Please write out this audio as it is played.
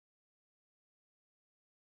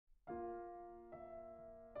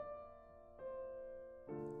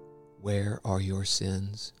Where are your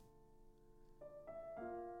sins?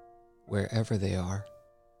 Wherever they are,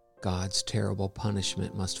 God's terrible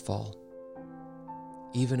punishment must fall.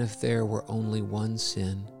 Even if there were only one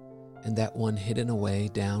sin, and that one hidden away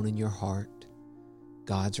down in your heart,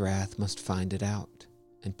 God's wrath must find it out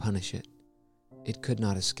and punish it. It could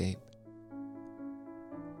not escape.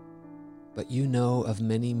 But you know of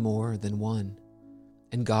many more than one,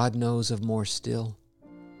 and God knows of more still.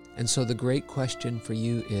 And so the great question for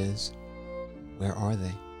you is, where are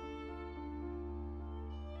they?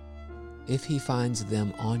 If he finds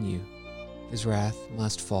them on you, his wrath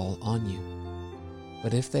must fall on you.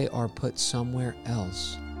 But if they are put somewhere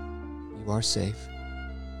else, you are safe,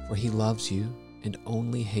 for he loves you and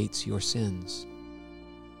only hates your sins.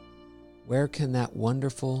 Where can that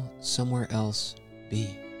wonderful somewhere else be?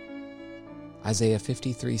 Isaiah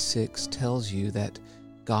 53:6 tells you that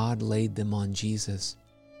God laid them on Jesus.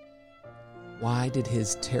 Why did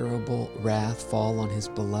his terrible wrath fall on his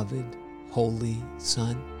beloved, holy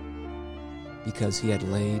Son? Because he had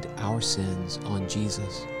laid our sins on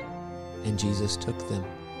Jesus, and Jesus took them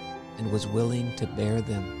and was willing to bear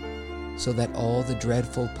them, so that all the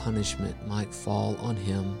dreadful punishment might fall on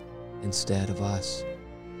him instead of us,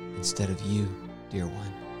 instead of you, dear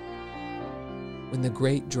one. When the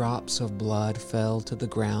great drops of blood fell to the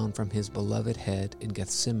ground from his beloved head in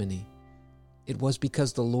Gethsemane, it was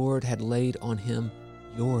because the Lord had laid on him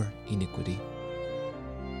your iniquity.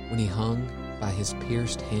 When he hung by his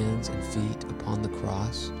pierced hands and feet upon the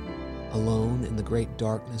cross, alone in the great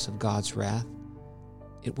darkness of God's wrath,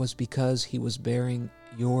 it was because he was bearing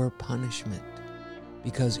your punishment,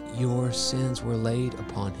 because your sins were laid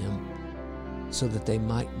upon him, so that they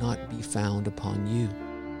might not be found upon you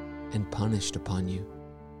and punished upon you.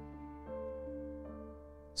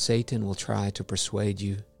 Satan will try to persuade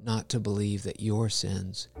you not to believe that your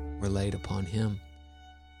sins were laid upon him,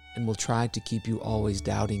 and will try to keep you always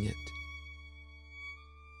doubting it.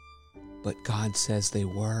 But God says they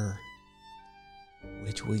were.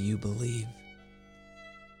 Which will you believe?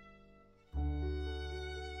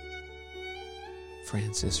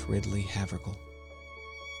 Frances Ridley Havergal.